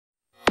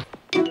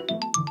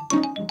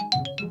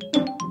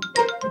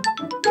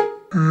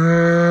Here's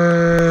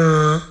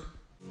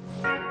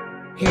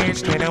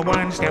to the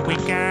ones that we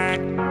got.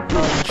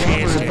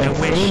 Cheers to the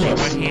wish you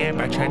were here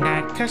but you're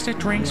not. Cause the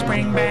drinks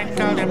bring back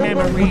all the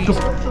memories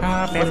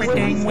of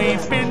everything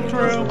we've been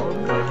through.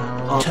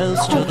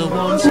 Toast to the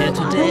ones here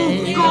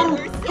today.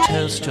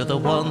 Toast to the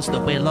ones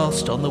that we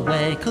lost on the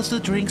way. Cause the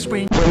drinks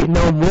bring. Wait,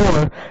 no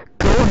more.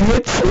 Go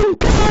ahead, some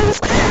guys.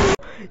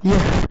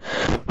 Yeah.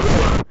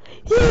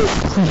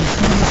 Yes,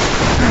 please.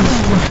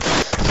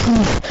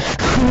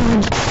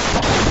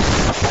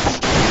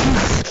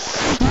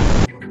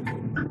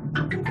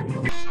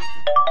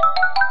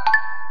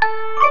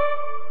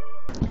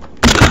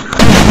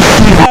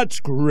 That's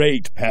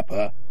great,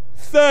 Pepper.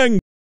 Thank.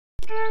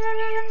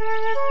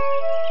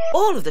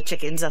 All of the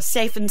chickens are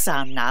safe and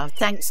sound now,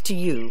 thanks to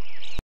you.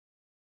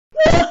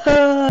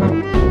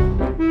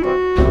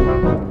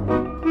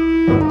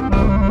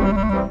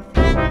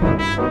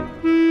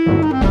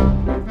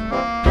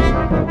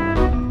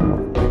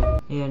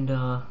 And,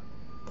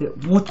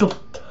 what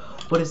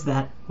is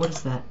that? What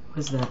is that? What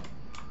is that?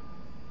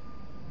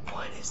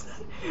 What is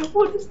that?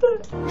 What is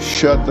that?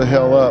 Shut the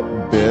hell up,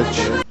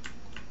 bitch.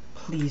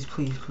 Please,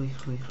 please, please,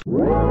 please.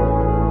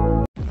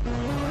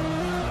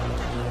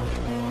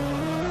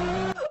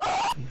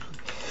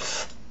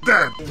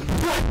 Damn.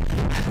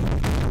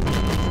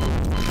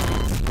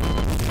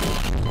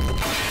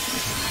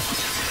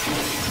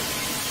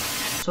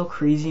 So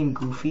crazy and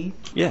goofy.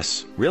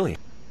 Yes, really.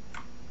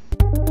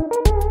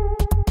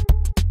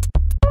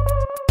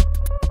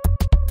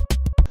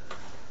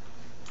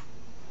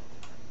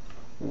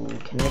 Ooh,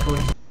 can I go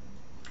in?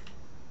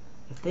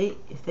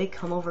 If they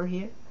come over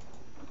here.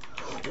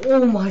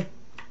 Oh my.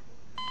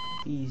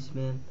 Please,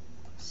 man.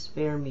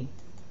 Spare me.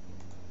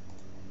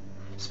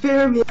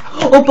 Spare me.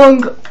 Oh,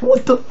 bunga.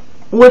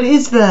 What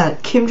is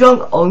that? Kim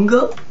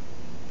Jong-unga?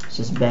 It's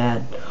just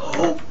bad.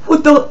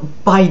 What the?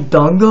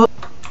 Baidunga?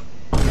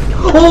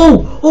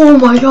 Oh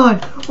my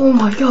god. Oh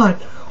my god.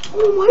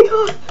 Oh my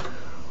god.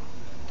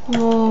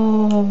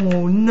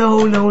 Oh,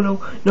 no. No!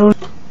 No!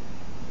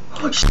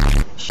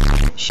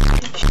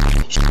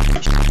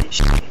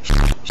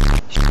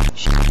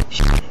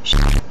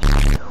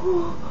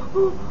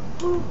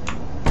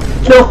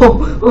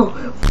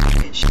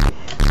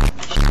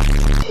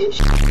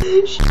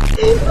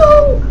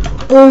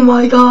 Oh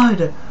my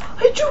god!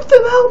 I juked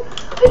them out!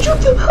 I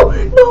juked them out!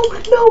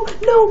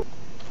 No!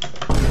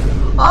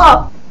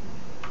 Ah!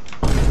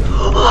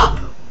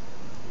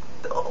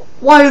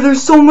 Why are there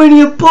so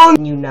many upon?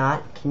 Can you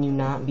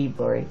not be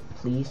blurry,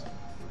 please?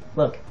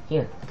 Look,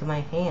 here, look at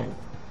my hand.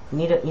 You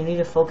need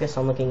to focus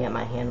on looking at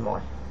my hand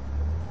more.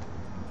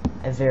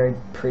 I have very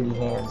pretty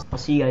hands. I'll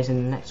see you guys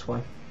in the next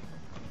one.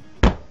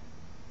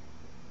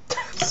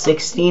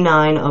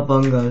 69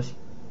 abungas.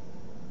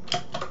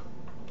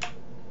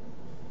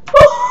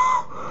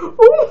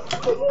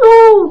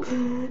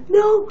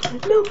 No.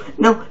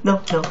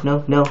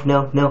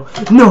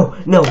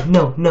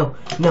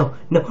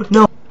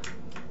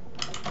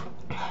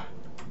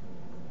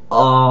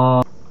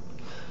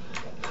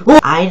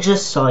 I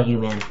just saw you,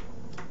 man.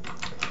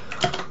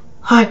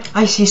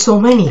 I see so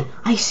many.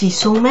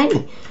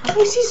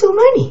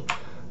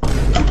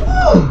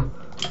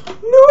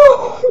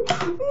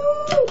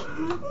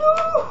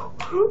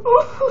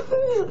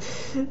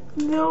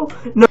 No.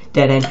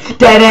 Dead end.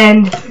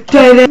 That's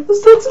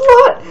a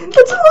lot.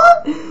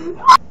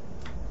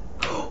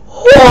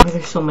 Oh,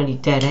 there's so many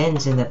dead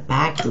ends in the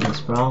back of this,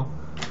 bro.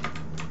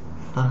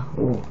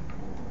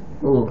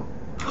 Ooh.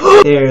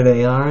 There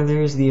they are.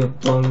 There's the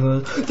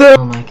abungas.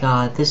 Oh my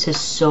god, this is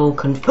so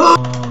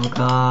Oh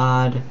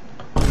god.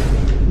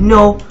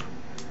 No.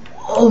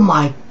 Oh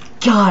my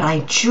god,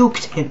 I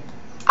juked him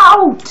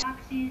out.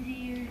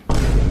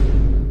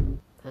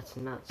 That's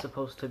not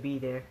supposed to be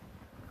there.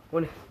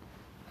 When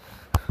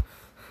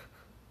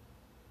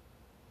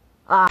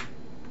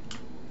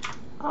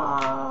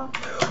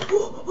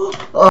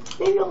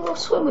maybe I'll go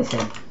swim with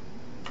him.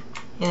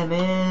 Yeah,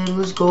 man,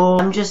 let's go.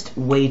 I'm just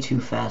way too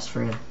fast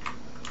for him.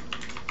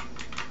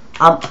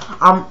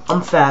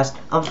 I'm fast.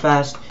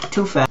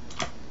 Too fast.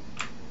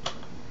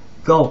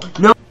 Go.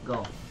 No.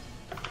 Go.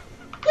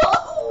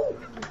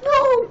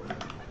 No.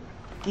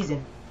 He's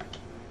in.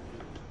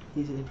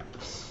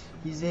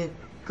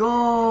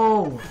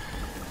 Go.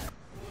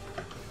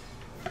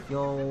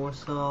 Yo,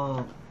 what's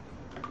up?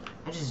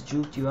 I just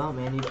juked you out,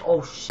 man.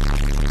 Oh shit.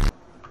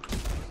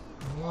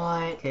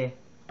 What? Okay.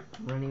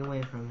 I'm running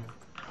away from him.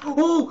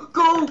 Oh,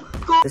 go.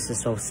 This is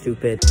so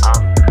stupid.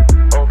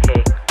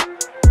 Okay.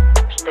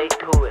 Stay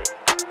cool.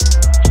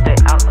 Stay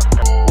out of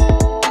the.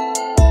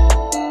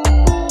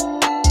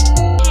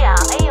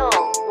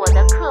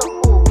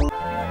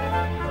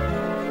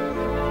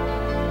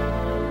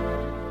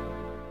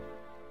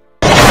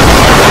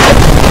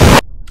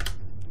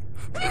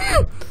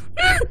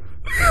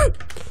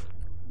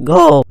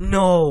 Go.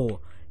 No.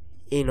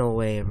 In a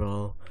way,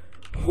 bro.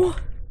 What?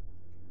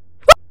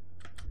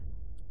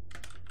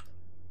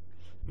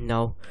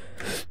 No.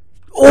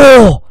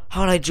 Oh!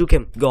 How'd I juke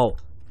him? Go.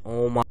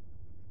 Oh my.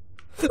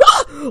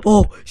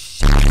 Oh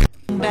shit.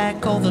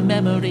 Back over the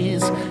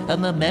memories,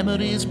 and the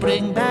memories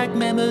bring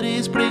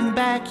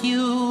back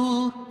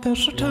you.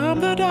 There's a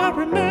time that I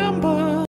remember.